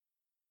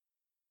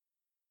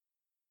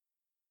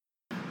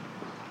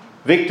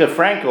Viktor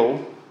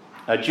Frankl,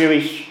 a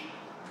Jewish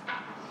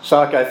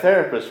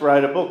psychotherapist,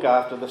 wrote a book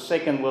after the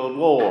Second World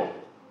War.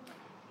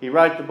 He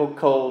wrote the book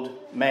called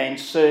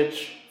Man's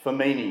Search for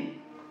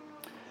Meaning.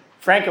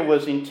 Frankl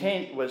was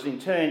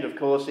interned, of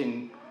course,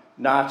 in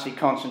Nazi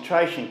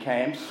concentration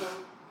camps,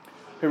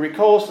 who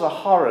recalls the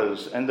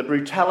horrors and the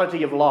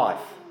brutality of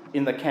life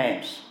in the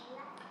camps.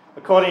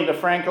 According to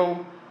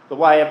Frankl, the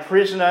way a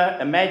prisoner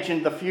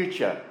imagined the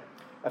future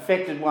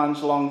affected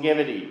one's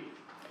longevity.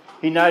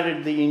 He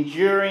noted the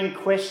enduring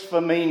quest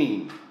for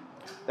meaning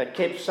that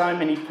kept so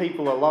many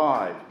people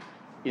alive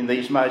in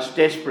these most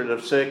desperate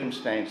of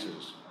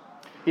circumstances.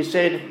 He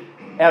said,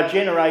 "Our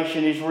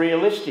generation is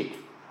realistic,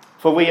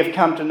 for we have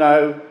come to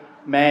know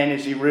man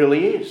as he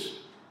really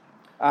is.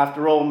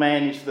 After all,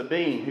 man is the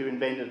being who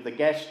invented the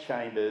gas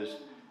chambers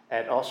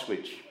at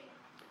Auschwitz."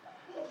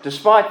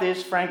 Despite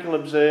this, Frankl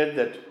observed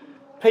that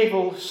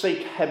people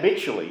seek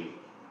habitually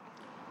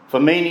for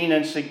meaning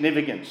and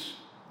significance,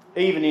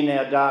 even in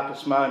our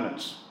darkest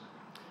moments.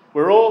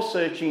 We're all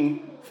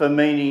searching for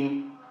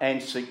meaning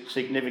and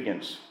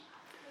significance.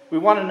 We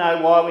want to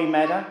know why we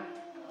matter,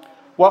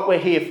 what we're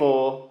here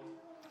for,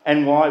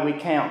 and why we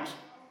count.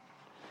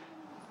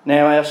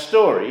 Now, our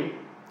story,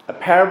 a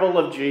parable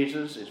of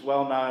Jesus, is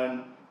well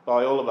known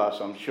by all of us,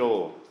 I'm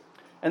sure.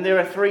 And there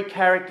are three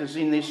characters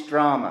in this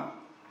drama.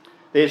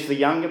 There's the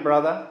younger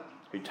brother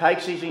who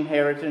takes his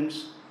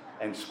inheritance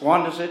and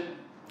squanders it.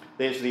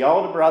 There's the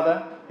older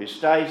brother who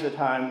stays at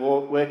home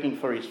working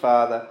for his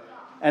father.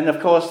 And of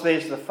course,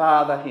 there's the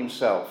father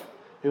himself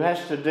who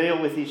has to deal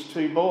with his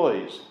two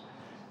boys.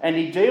 And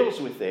he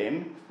deals with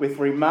them with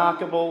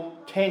remarkable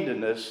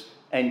tenderness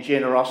and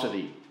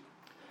generosity.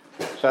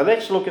 So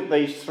let's look at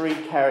these three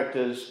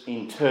characters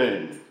in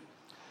turn.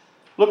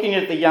 Looking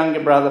at the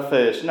younger brother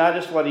first,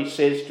 notice what he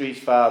says to his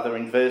father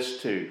in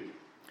verse 2.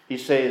 He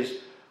says,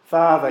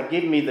 "Father,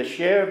 give me the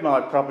share of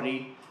my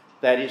property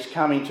that is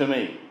coming to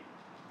me."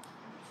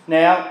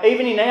 Now,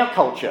 even in our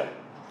culture,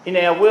 in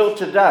our world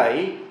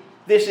today,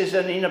 this is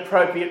an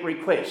inappropriate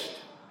request.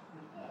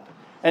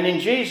 And in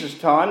Jesus'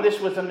 time, this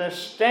was an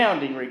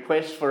astounding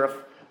request for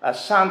a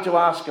son to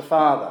ask a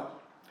father.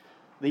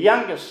 The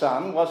youngest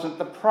son wasn't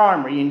the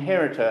primary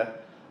inheritor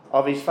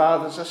of his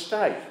father's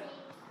estate.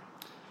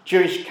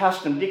 Jewish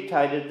custom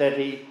dictated that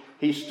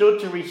he stood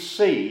to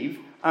receive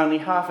only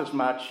half as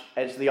much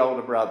as the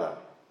older brother.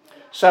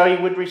 So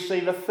he would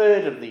receive a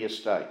third of the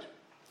estate.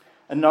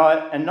 And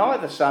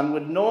neither son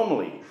would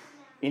normally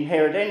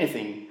inherit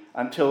anything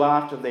until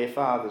after their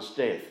father's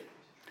death.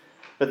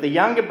 But the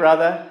younger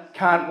brother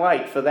can't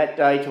wait for that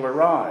day to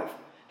arrive.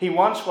 He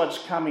wants what's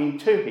coming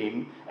to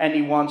him, and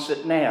he wants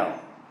it now.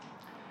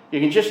 You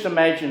can just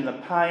imagine the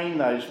pain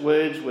those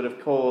words would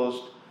have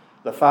caused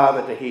the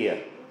father to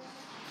hear.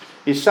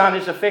 His son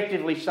is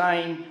effectively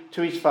saying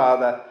to his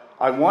father,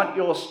 "I want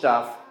your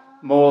stuff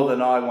more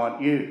than I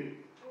want you."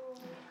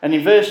 And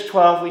in verse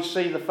 12, we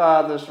see the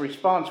father's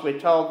response. We're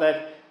told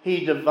that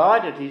he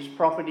divided his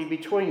property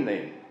between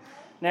them.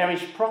 Now,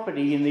 his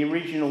property in the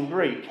original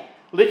Greek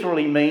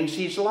literally means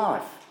his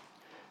life.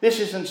 This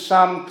isn't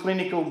some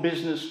clinical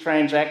business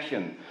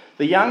transaction.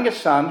 The younger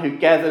son, who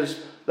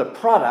gathers the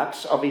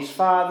products of his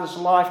father's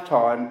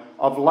lifetime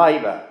of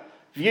labour,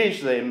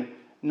 views them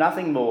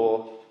nothing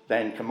more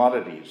than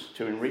commodities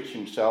to enrich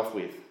himself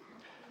with.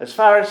 As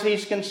far as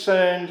he's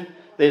concerned,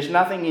 there's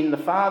nothing in the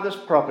father's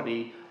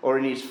property or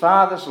in his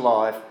father's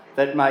life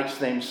that makes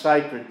them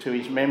sacred to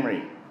his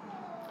memory.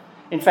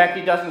 In fact,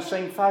 he doesn't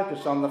seem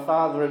focused on the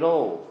father at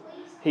all.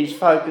 He's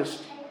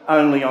focused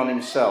only on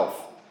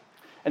himself.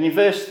 And in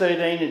verse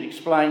 13, it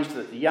explains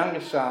that the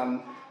younger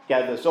son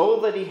gathers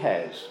all that he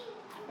has,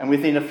 and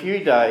within a few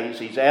days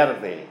he's out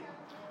of there,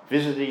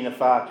 visiting a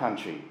far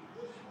country.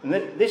 And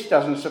this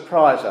doesn't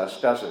surprise us,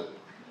 does it?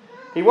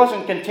 He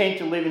wasn't content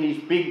to live in his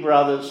big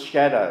brother's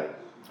shadow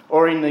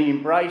or in the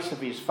embrace of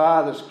his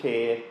father's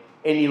care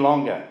any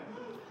longer.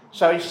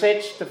 So he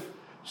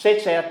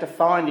sets out to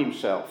find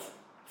himself,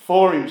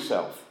 for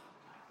himself.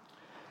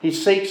 He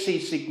seeks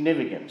his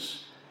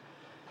significance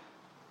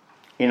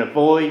in a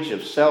voyage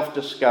of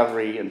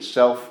self-discovery and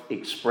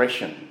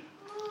self-expression.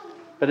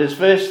 But as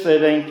verse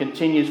 13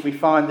 continues, we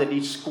find that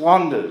he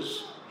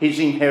squanders his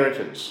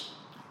inheritance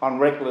on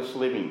reckless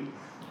living.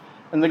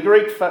 And the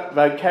Greek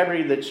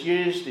vocabulary that's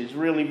used is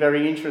really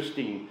very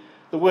interesting.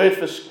 The word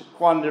for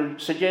squander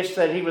suggests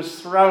that he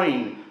was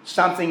throwing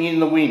something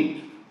in the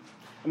wind.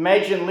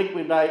 Imagine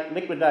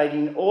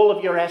liquidating all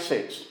of your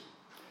assets,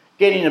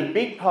 getting a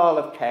big pile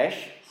of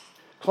cash,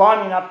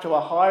 climbing up to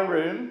a high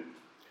room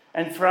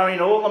and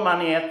throwing all the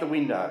money out the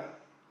window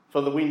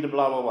for the wind to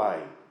blow away.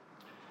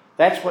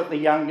 That's what the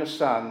younger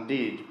son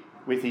did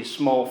with his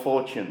small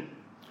fortune.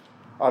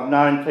 I've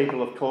known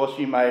people, of course,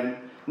 you may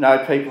know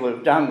people who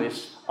have done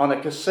this on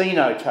a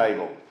casino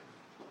table.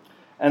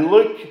 And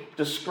Luke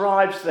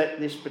describes that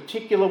this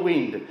particular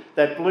wind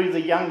that blew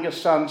the younger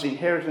son's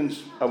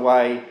inheritance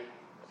away,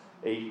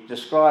 he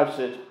describes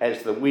it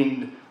as the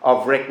wind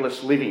of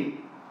reckless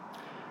living.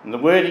 And the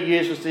word he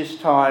uses this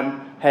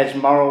time has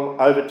moral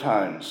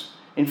overtones.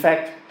 In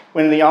fact,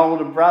 When the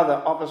older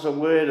brother offers a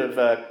word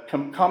of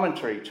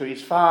commentary to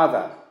his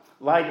father,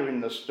 later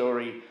in the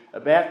story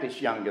about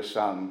this younger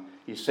son,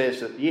 he says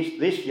that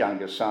this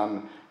younger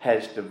son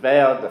has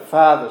devoured the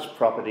father's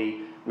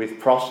property with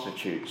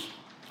prostitutes.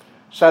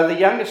 So the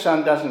younger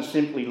son doesn't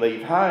simply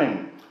leave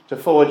home to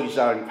forge his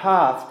own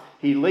path,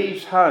 he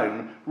leaves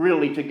home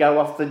really to go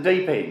off the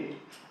deep end,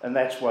 and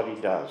that's what he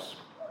does.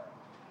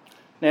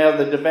 Now,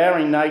 the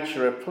devouring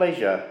nature of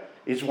pleasure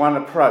is one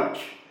approach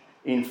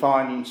in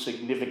finding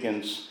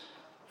significance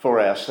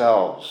for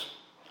ourselves.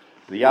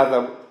 The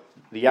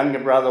younger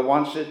brother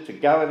wants it to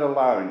go it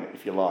alone,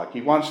 if you like.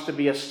 He wants to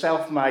be a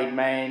self-made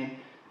man,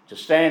 to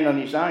stand on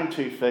his own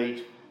 2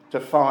 feet, to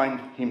find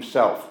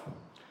himself.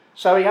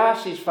 So he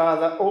asks his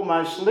father,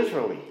 almost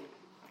literally,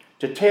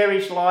 to tear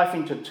his life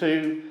into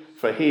two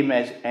for him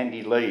and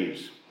he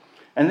leaves.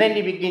 And then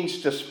he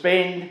begins to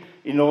spend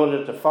in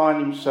order to find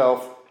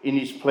himself in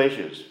his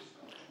pleasures.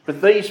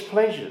 But these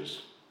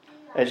pleasures,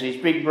 as his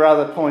big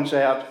brother points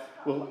out,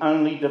 will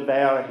only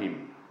devour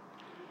him.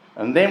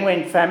 And then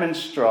when famine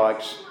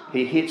strikes,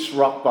 he hits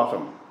rock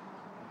bottom.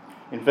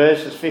 In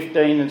verses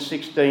 15 and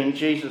 16,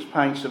 Jesus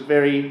paints a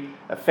very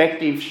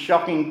effective,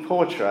 shocking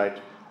portrait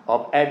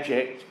of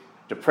abject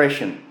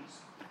depression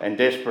and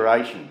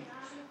desperation.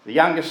 The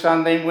younger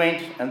son then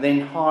went and then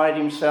hired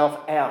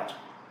himself out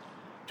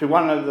to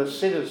one of the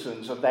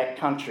citizens of that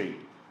country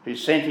who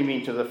sent him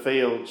into the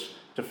fields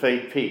to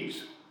feed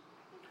pigs.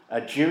 A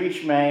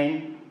Jewish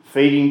man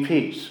feeding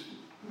pigs.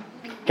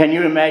 Can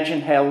you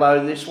imagine how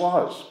low this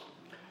was?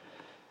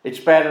 It's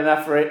bad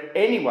enough for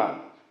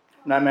anyone.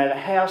 No matter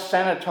how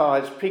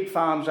sanitised pig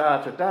farms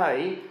are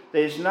today,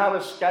 there's no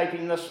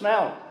escaping the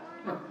smell.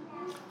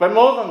 But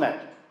more than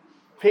that,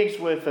 pigs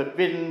were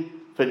forbidden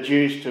for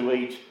Jews to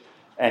eat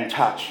and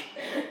touch.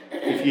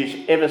 If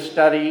you ever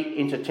study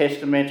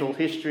intertestamental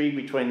history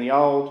between the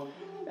Old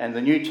and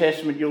the New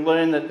Testament, you'll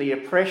learn that the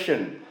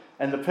oppression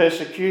and the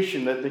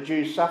persecution that the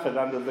Jews suffered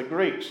under the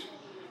Greeks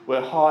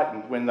were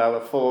heightened when they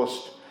were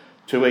forced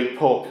to eat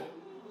pork.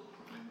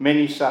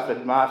 Many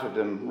suffered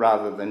martyrdom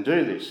rather than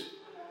do this.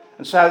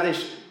 And so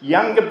this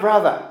younger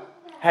brother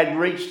had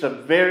reached a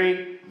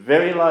very,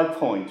 very low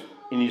point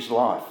in his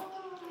life.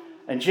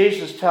 And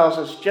Jesus tells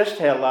us just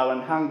how low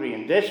and hungry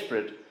and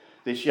desperate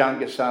this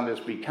younger son has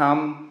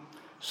become,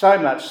 so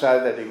much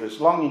so that he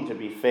was longing to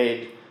be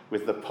fed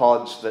with the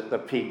pods that the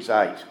pigs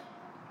ate.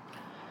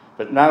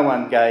 But no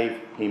one gave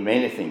him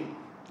anything.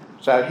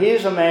 So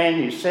here's a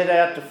man who set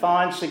out to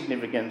find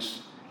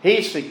significance,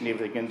 his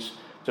significance,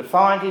 to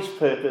find his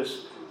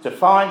purpose, to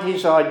find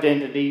his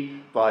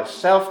identity by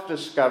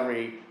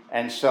self-discovery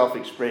and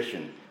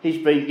self-expression.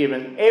 He's been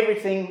given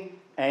everything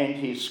and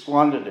he's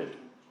squandered it.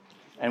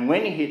 And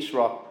when he hits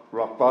rock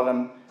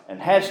bottom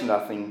and has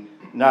nothing,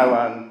 no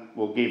one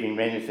will give him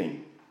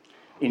anything.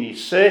 In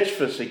his search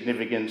for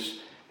significance,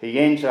 he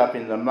ends up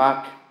in the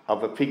muck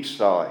of a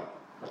pigsty,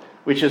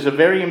 which is a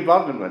very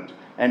embodiment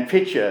and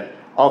picture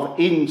of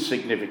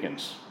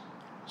insignificance.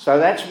 So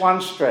that's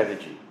one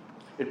strategy.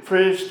 It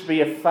proves to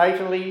be a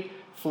fatally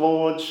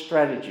flawed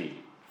strategy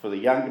for the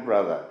younger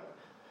brother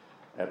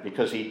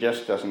because he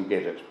just doesn't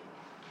get it.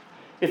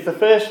 If the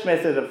first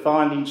method of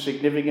finding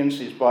significance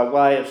is by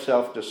way of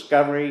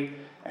self-discovery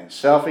and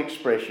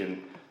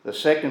self-expression, the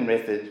second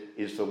method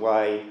is the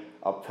way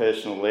of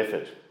personal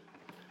effort.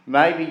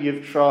 Maybe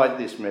you've tried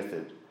this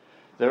method.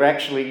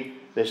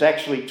 There's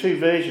actually two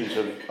versions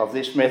of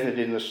this method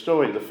in the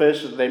story. The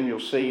first of them you'll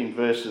see in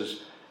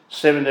verses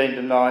 17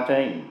 to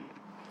 19.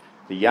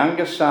 The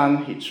younger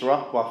son hits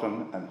rock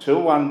bottom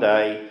until one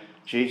day,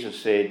 Jesus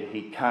said,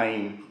 he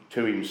came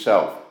to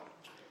himself.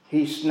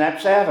 He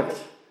snaps out of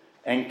it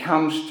and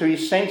comes to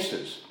his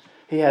senses.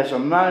 He has a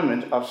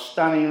moment of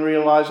stunning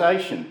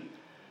realisation.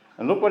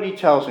 And look what he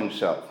tells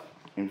himself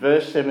in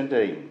verse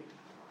 17.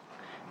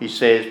 He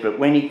says, but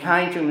when he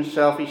came to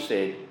himself, he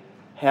said,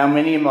 how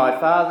many of my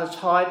father's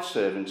hired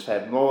servants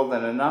have more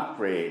than enough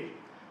bread,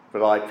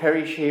 but I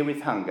perish here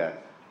with hunger?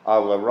 I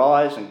will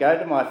arise and go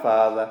to my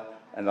father,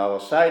 and I will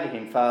say to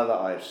him, Father,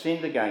 I have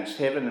sinned against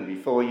heaven and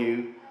before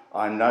you.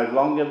 I am no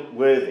longer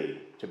worthy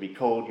to be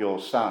called your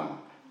son.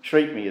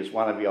 Treat me as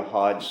one of your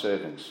hired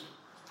servants.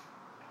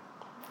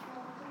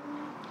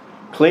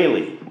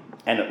 Clearly,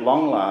 and at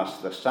long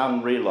last, the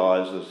son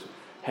realises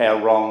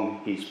how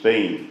wrong he's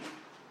been.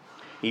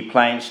 He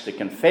plans to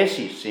confess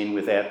his sin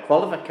without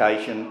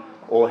qualification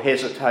or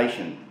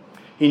hesitation.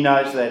 He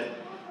knows that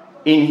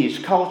in his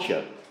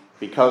culture,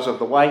 because of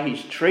the way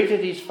he's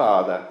treated his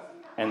father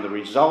and the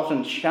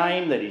resultant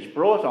shame that he's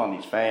brought on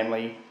his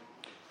family,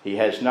 he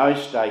has no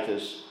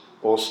status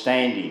or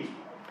standing.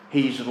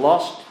 He's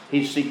lost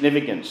his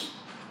significance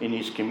in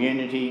his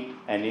community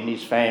and in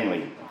his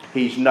family.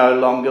 He's no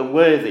longer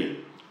worthy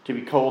to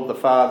be called the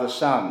father's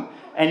son,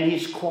 and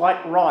he's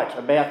quite right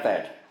about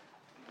that.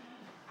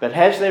 But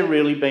has there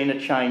really been a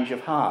change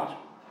of heart?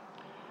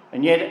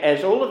 And yet,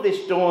 as all of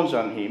this dawns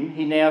on him,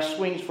 he now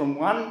swings from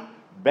one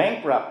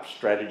bankrupt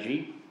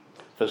strategy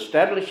for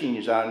establishing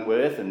his own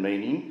worth and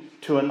meaning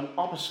to an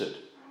opposite,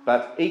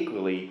 but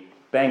equally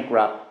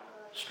bankrupt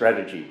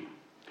strategy.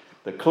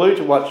 The clue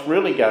to what's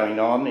really going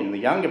on in the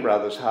younger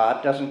brother's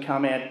heart doesn't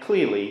come out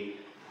clearly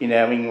in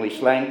our English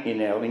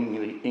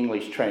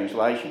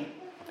translation.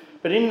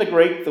 But in the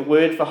Greek, the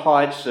word for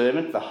hired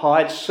servant, the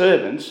hired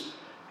servants,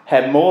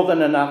 have more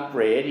than enough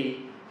bread.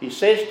 He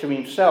says to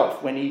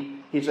himself,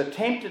 when his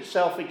attempt at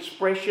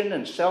self-expression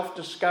and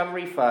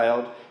self-discovery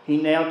failed, he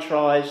now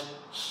tries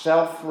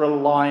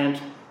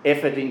self-reliant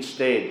effort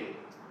instead.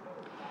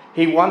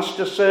 He wants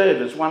to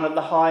serve as one of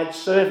the hired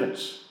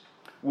servants,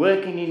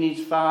 working in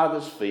his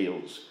father's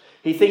fields.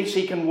 He thinks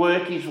he can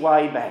work his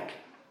way back.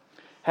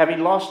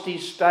 Having lost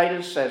his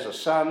status as a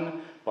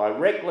son by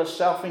reckless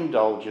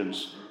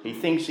self-indulgence, he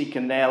thinks he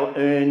can now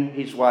earn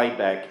his way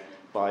back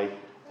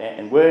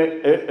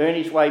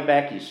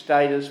his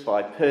status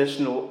by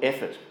personal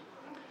effort.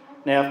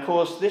 Now, of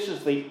course, this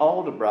is the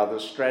older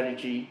brother's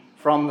strategy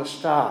from the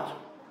start.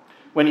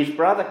 When his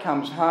brother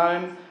comes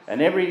home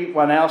and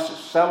everyone else is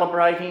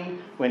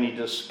celebrating, when he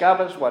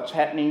discovers what's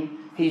happening,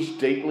 he's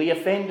deeply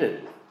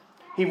offended.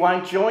 He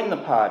won't join the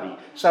party,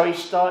 so he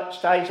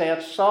stays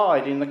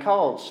outside in the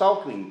cold,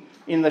 sulking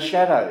in the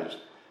shadows.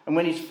 And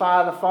when his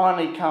father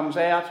finally comes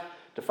out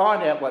to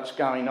find out what's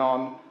going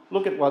on,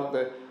 look at what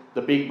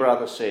the big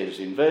brother says.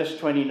 In verse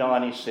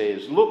 29 he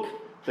says, "Look,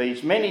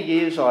 these many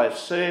years I have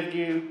served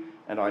you,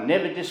 and I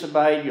never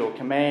disobeyed your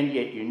command,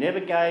 yet you never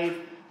gave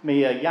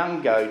me a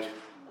young goat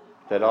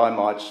that I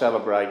might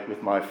celebrate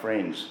with my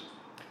friends."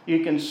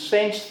 You can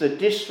sense the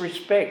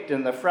disrespect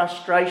and the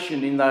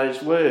frustration in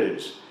those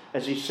words,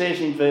 as he says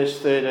in verse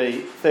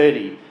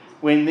 30,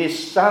 "When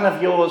this son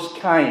of yours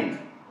came,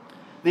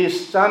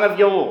 this son of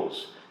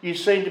yours, you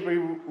seem to be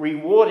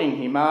rewarding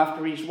him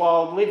after his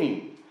wild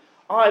living.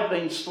 I've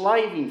been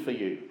slaving for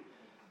you."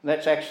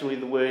 That's actually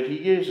the word he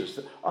uses.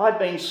 "I've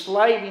been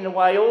slaving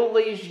away all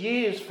these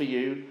years for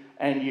you,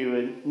 and you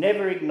have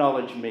never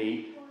acknowledged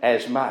me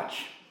as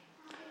much.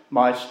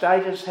 My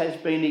status has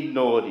been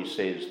ignored," he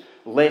says,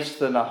 "less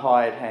than a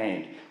hired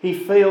hand." He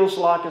feels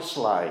like a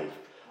slave.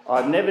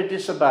 "I've never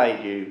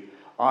disobeyed you.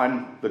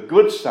 I'm the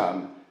good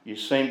son. You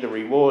seem to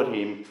reward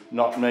him,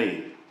 not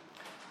me.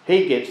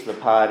 He gets the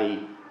party.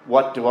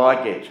 What do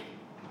I get?"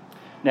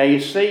 Now you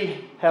see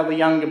how the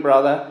younger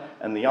brother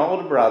and the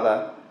older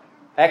brother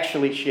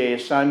actually share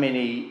so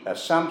many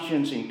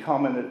assumptions in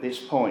common at this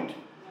point.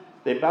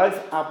 They're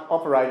both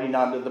operating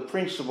under the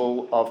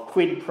principle of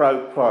quid pro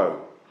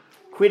quo.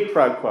 Quid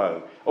pro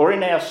quo. Or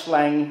in our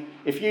slang,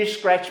 if you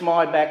scratch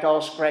my back,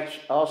 I'll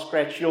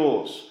scratch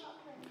yours.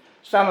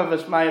 Some of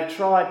us may have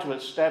tried to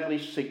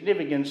establish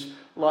significance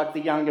like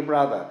the younger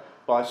brother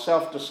by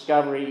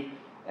self-discovery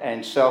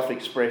and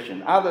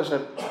self-expression. Others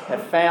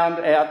have found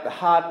out the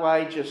hard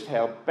way just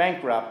how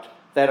bankrupt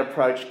that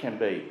approach can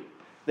be.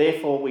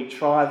 Therefore, we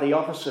try the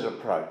opposite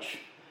approach.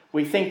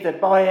 We think that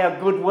by our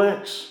good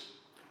works,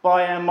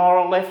 by our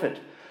moral effort,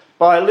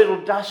 by a little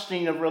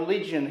dusting of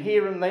religion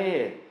here and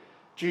there,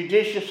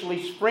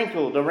 judiciously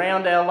sprinkled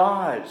around our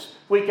lives,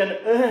 we can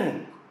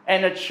earn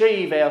and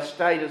achieve our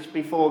status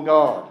before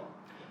God.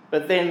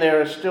 But then there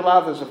are still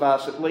others of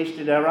us, at least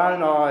in our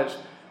own eyes,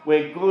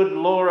 we're good,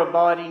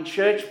 law-abiding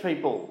church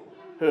people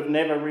who have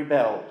never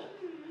rebelled.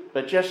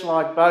 But just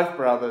like both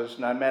brothers,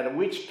 no matter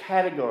which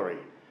category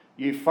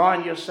you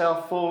find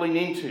yourself falling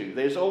into,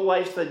 there's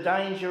always the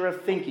danger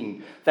of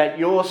thinking that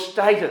your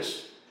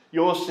status,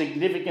 your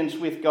significance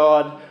with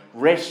God,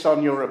 rests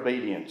on your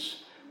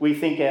obedience. We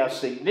think our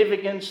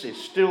significance is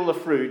still the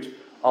fruit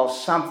of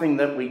something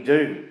that we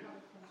do.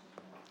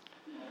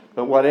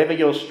 But whatever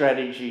your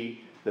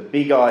strategy, the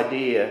big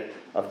idea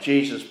of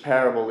Jesus'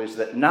 parable is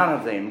that none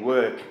of them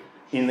work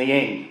in the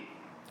end.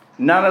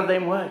 None of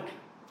them work.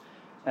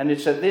 And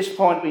it's at this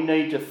point we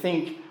need to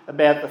think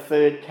about the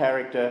third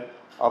character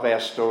of our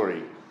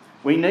story.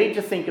 We need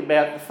to think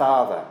about the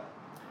father.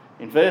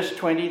 In verse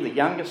 20, the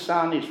younger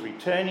son is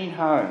returning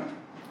home.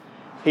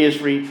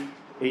 He's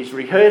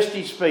rehearsed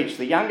his speech.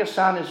 The younger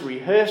son has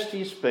rehearsed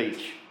his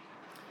speech.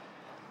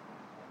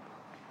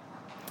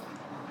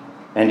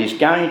 And he's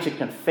going to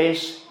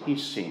confess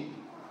his sin.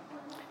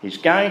 He's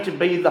going to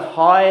be the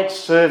hired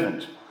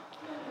servant.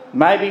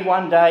 Maybe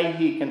one day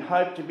he can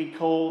hope to be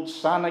called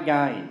son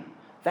again.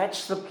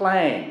 That's the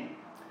plan.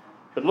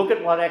 But look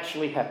at what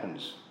actually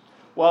happens.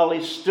 While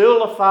he's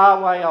still a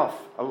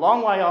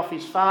long way off,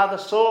 his father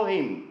saw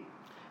him.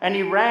 And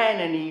he ran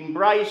and he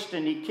embraced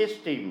and he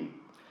kissed him.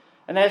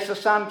 And as the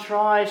son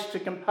tries to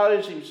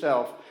compose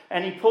himself,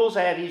 and he pulls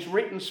out his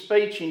written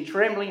speech in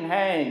trembling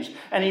hands,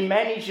 and he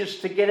manages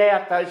to get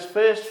out those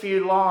first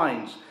few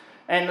lines.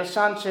 And the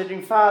son said to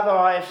him, "Father,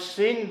 I have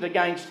sinned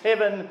against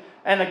heaven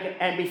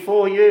and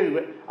before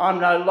you. I'm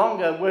no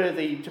longer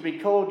worthy to be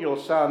called your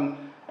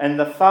son." And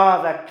the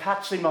father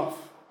cuts him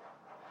off.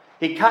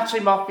 He cuts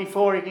him off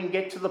before he can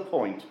get to the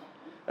point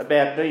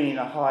about being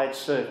a hired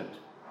servant.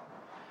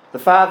 The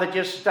father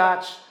just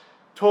starts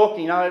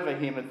talking over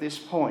him at this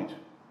point,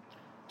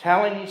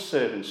 telling his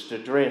servants to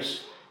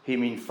dress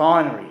him in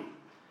finery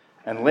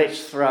and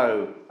let's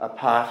throw a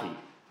party.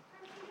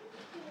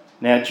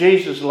 Now,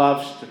 Jesus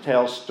loves to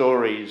tell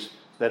stories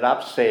that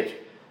upset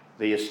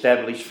the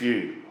established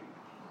view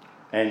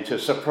and to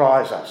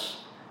surprise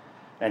us.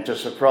 and to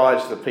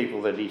surprise the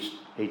people that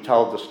he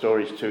told the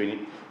stories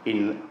to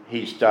in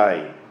his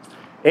day.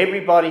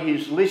 Everybody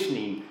who's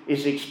listening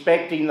is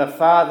expecting the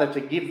father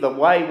to give the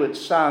wayward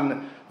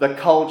son the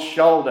cold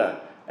shoulder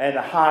and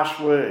a harsh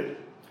word.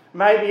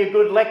 Maybe a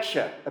good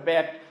lecture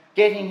about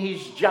getting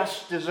his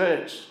just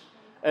deserts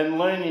and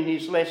learning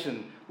his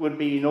lesson would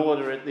be in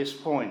order at this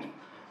point.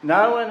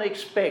 No one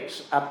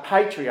expects a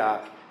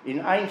patriarch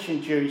in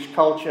ancient Jewish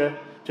culture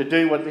to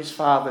do what this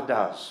father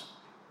does.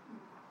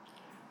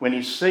 When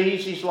he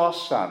sees his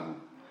lost son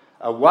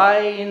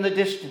away in the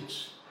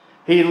distance,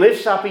 he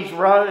lifts up his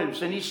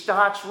robes and he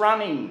starts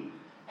running.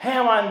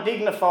 How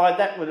undignified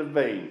that would have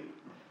been.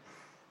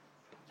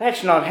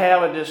 That's not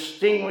how a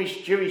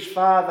distinguished Jewish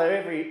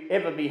father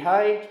ever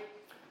behaved.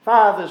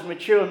 Fathers,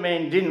 mature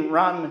men, didn't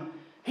run.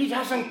 He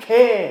doesn't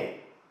care.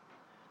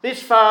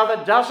 This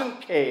father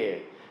doesn't care.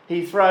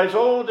 He throws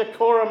all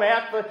decorum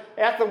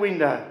out the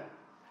window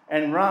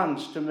and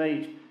runs to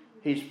meet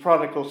his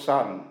prodigal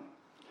son.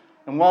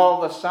 And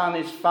while the son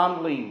is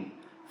fumbling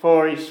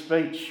for his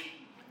speech,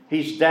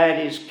 his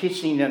dad is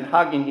kissing and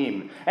hugging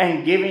him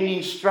and giving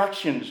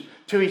instructions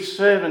to his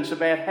servants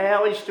about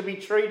how he's to be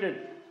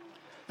treated.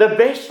 The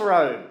best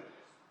robe,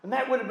 and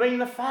that would have been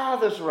the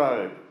father's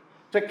robe,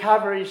 to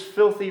cover his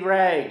filthy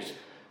rags,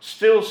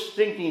 still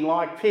stinking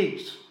like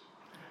pigs.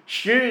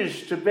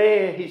 Shoes to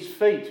bare his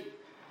feet.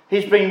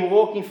 He's been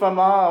walking for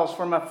miles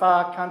from a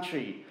far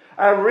country.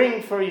 A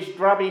ring for his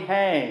grubby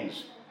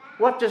hands.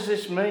 What does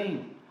this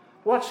mean?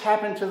 What's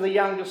happened to the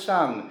younger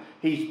son?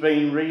 He's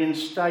been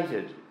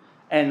reinstated,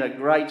 and a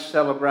great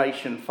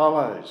celebration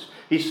follows.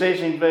 He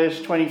says in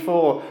verse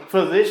 24,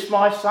 "For this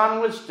my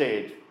son was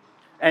dead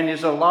and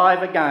is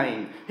alive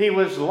again. He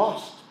was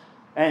lost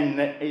and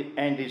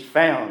is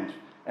found."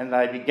 And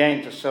they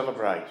began to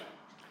celebrate.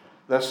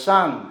 The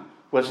son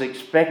was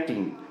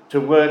expecting to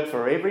work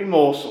for every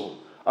morsel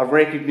of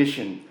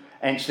recognition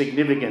and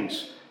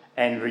significance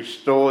and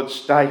restored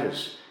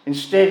status.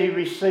 Instead, he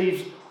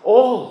receives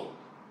all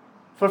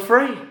for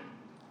free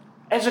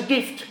as a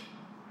gift.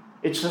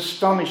 It's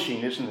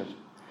astonishing, isn't it?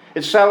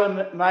 It's so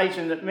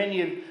amazing that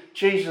many of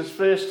Jesus'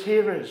 first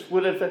hearers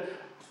would have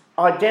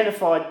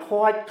identified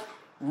quite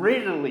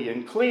readily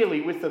and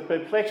clearly with the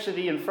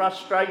perplexity and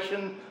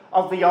frustration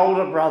of the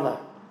older brother,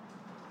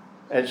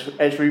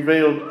 as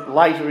revealed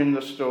later in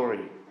the story.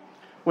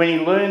 When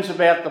he learns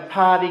about the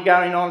party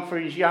going on for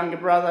his younger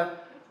brother,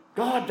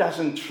 God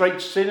doesn't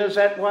treat sinners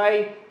that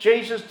way.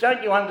 Jesus,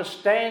 don't you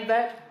understand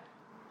that?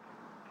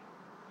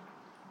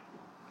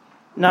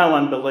 No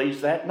one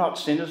believes that, not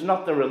sinners,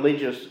 not the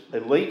religious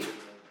elite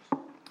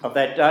of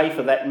that day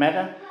for that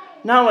matter.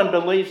 No one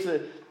believes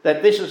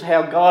that this is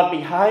how God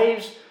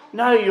behaves.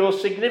 No, your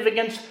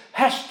significance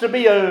has to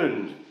be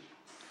earned.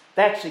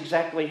 That's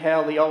exactly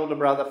how the older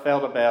brother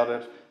felt about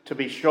it, to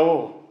be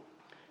sure.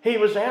 He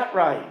was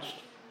outraged.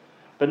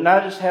 But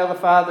notice how the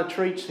father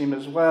treats him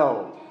as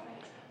well.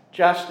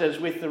 Just as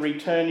with the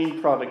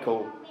returning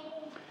prodigal,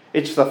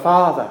 it's the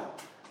father,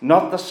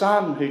 not the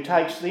son, who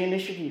takes the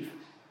initiative.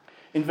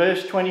 In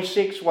verse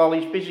 26, while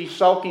he's busy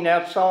sulking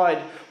outside,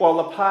 while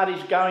the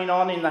party's going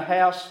on in the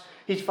house,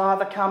 his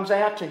father comes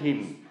out to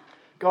him.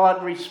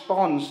 God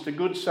responds to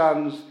good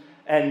sons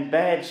and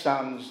bad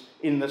sons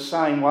in the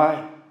same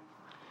way.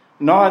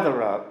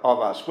 Neither of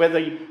us, whether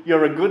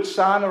you're a good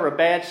son or a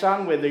bad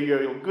son, whether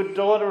you're a good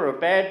daughter or a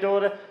bad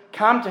daughter,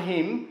 come to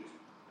him.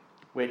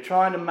 We're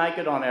trying to make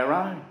it on our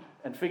own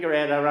and figure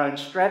out our own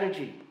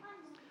strategy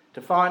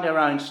to find our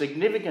own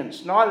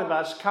significance. Neither of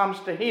us comes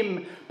to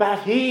him, but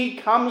he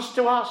comes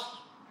to us.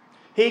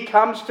 He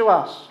comes to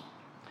us.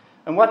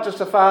 And what does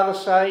the father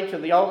say to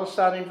the older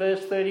son in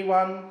verse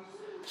 31?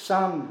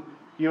 "Son,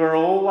 you are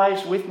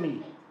always with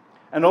me,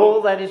 and all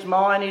that is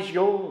mine is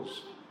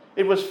yours.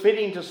 It was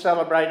fitting to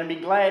celebrate and be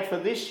glad, for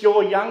this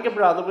your younger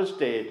brother was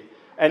dead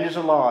and is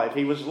alive.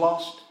 He was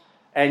lost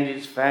and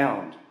is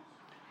found."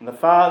 And the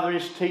father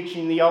is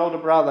teaching the older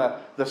brother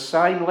the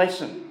same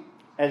lesson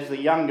as the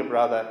younger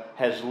brother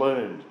has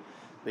learned.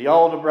 The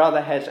older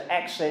brother has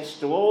access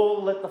to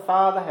all that the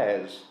father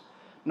has,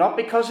 not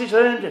because he's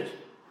earned it,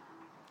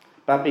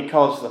 but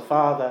because the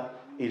father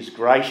is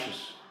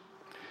gracious.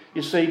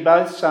 You see,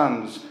 both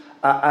sons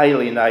are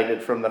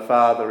alienated from the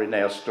father in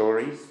our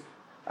story,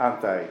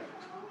 aren't they?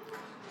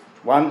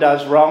 One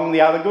does wrong,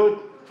 the other good.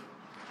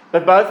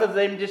 But both of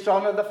them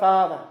dishonour the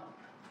father.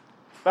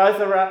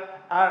 Both are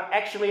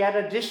actually at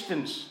a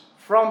distance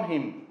from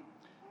him.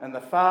 And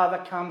the father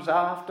comes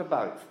after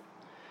both.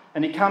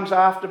 And he comes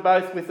after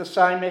both with the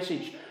same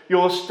message.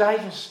 Your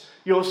status,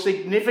 your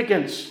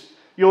significance,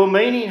 your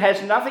meaning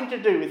has nothing to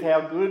do with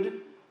how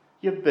good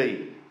you've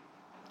been.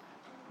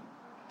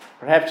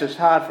 Perhaps it's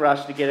hard for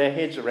us to get our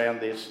heads around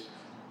this,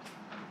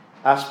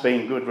 us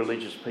being good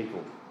religious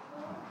people.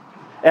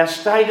 Our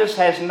status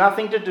has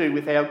nothing to do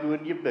with how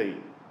good you've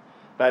been,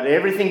 but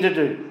everything to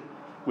do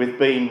with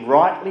being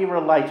rightly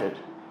related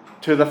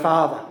to the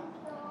Father.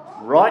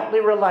 Rightly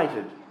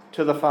related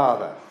to the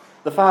Father.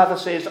 The Father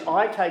says,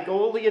 I take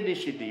all the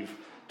initiative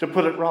to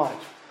put it right.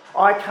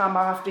 I come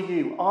after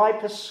you. I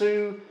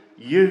pursue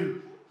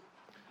you.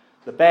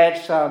 The bad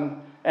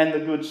son and the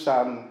good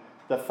son,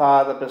 the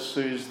Father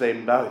pursues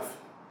them both.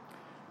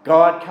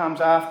 God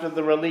comes after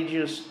the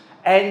religious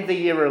and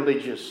the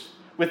irreligious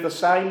with the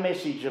same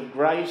message of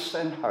grace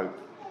and hope.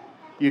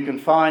 You can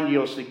find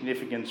your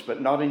significance,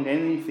 but not in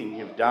anything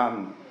you've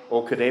done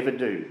or could ever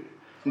do,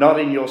 not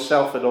in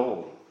yourself at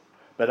all,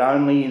 but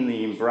only in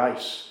the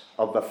embrace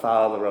of the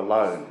Father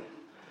alone.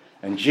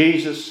 And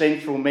Jesus'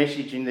 central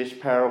message in this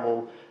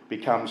parable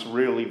becomes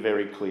really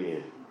very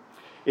clear.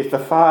 If the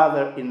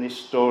Father in this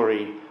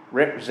story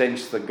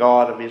represents the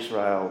God of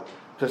Israel,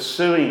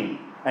 pursuing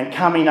and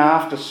coming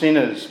after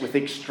sinners with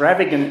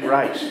extravagant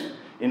grace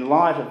in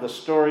light of the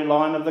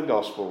storyline of the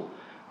gospel,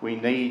 we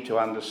need to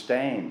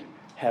understand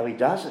how he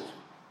does it.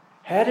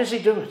 How does he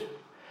do it?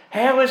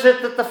 How is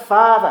it that the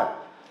Father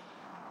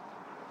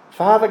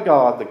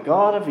God, the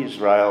God of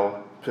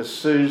Israel,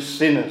 pursues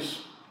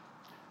sinners?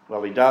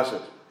 Well, he does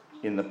it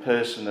in the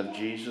person of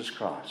Jesus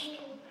Christ.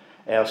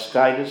 Our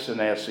status and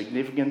our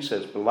significance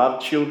as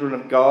beloved children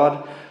of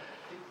God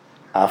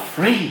are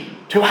free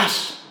to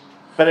us,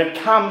 but it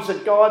comes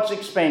at God's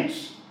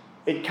expense.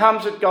 It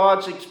comes at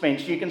God's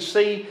expense. You can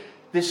see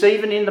this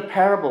even in the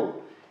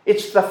parable.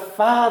 It's the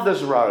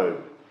Father's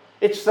robe.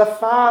 It's the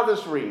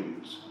Father's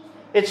rings.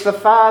 It's the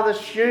Father's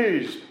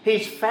shoes.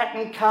 His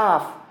fattened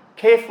calf,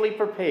 carefully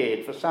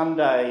prepared for some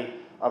day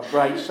of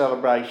great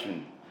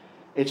celebration.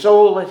 It's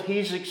all at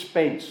his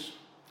expense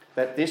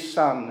that this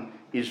son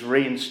is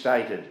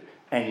reinstated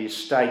and his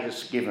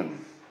status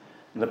given.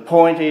 And the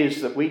point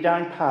is that we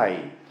don't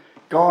pay.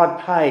 God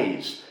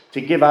pays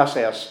to give us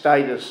our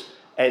status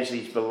as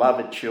his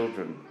beloved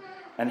children.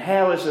 And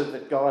how is it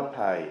that God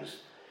pays?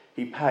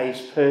 He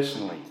pays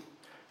personally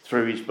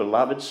through his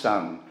beloved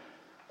Son,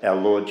 our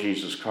Lord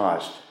Jesus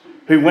Christ,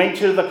 who went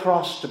to the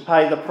cross to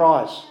pay the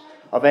price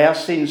of our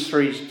sins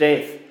through his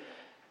death.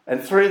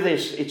 And through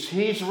this, it's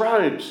his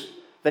robes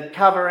that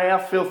cover our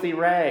filthy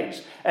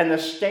rags and the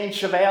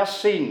stench of our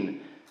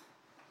sin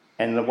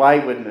and the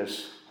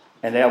waywardness,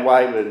 and our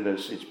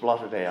waywardness is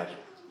blotted out.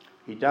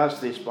 He does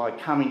this by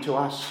coming to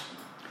us,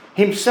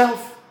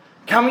 himself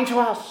coming to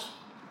us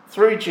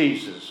through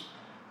Jesus,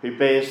 who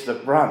bears the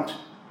brunt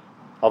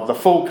of the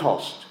full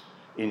cost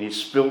in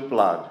his spilled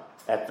blood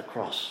at the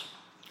cross.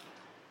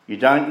 You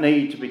don't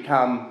need to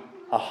become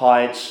a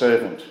hired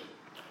servant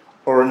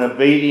or an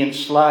obedient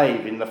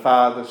slave in the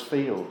Father's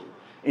field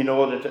in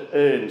order to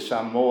earn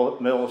some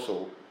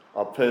morsel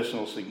of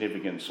personal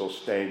significance or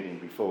standing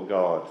before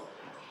God.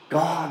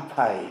 God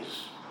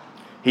pays.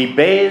 He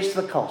bears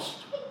the cost.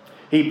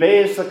 He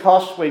bears the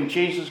cost when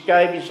Jesus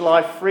gave his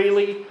life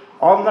freely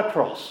on the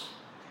cross.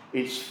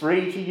 It's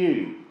free to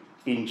you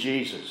in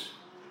Jesus.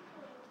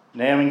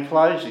 Now in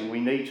closing,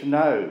 we need to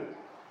know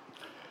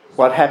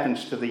what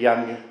happens to the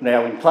younger...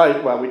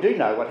 we do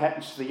know what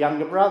happens to the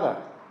younger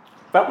brother.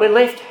 But we're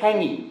left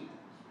hanging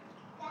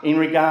in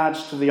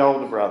regards to the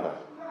older brother.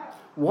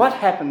 What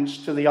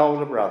happens to the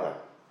older brother?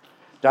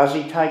 Does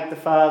he take the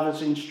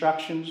Father's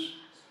instructions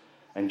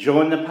and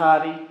join the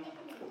party?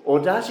 Or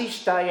does he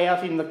stay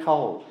out in the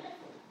cold?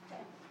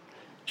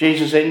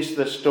 Jesus ends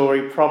the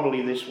story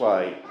probably this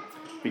way,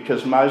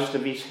 because most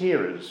of his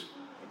hearers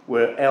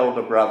were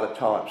elder brother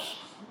types.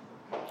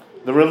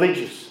 The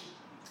religious,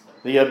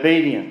 the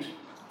obedient,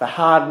 the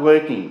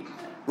hard-working,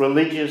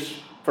 religious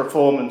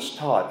performance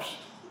types.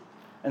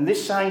 And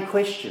this same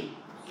question,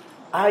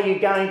 are you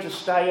going to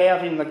stay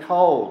out in the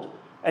cold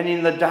and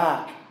in the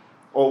dark,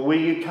 or will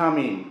you come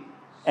in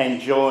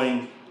and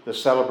join the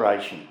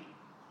celebration?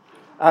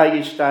 Are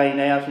you staying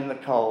out in the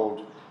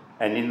cold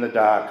and in the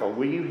dark, or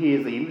will you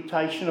hear the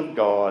invitation of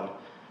God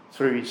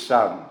through his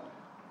Son,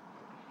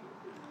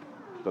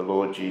 the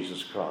Lord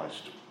Jesus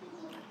Christ,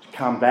 to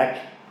come back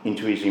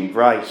into his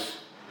embrace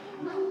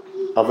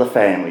of the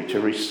family, to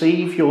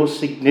receive your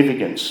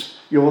significance,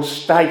 your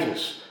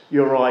status,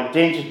 your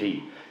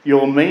identity,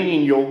 your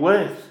meaning, your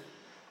worth,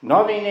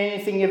 not in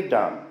anything you've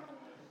done,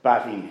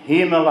 but in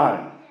him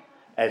alone,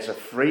 as a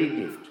free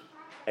gift,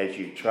 as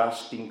you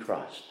trust in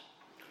Christ.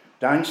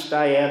 Don't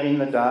stay out in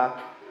the dark,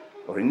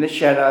 or in the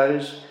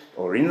shadows,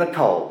 or in the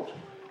cold,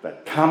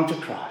 but come to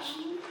Christ.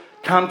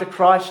 Come to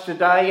Christ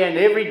today and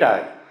every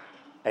day,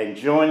 and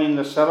join in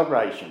the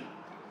celebration.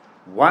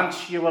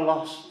 Once you were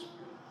lost,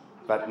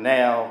 but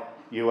now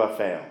you are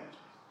found.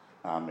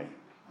 Amen.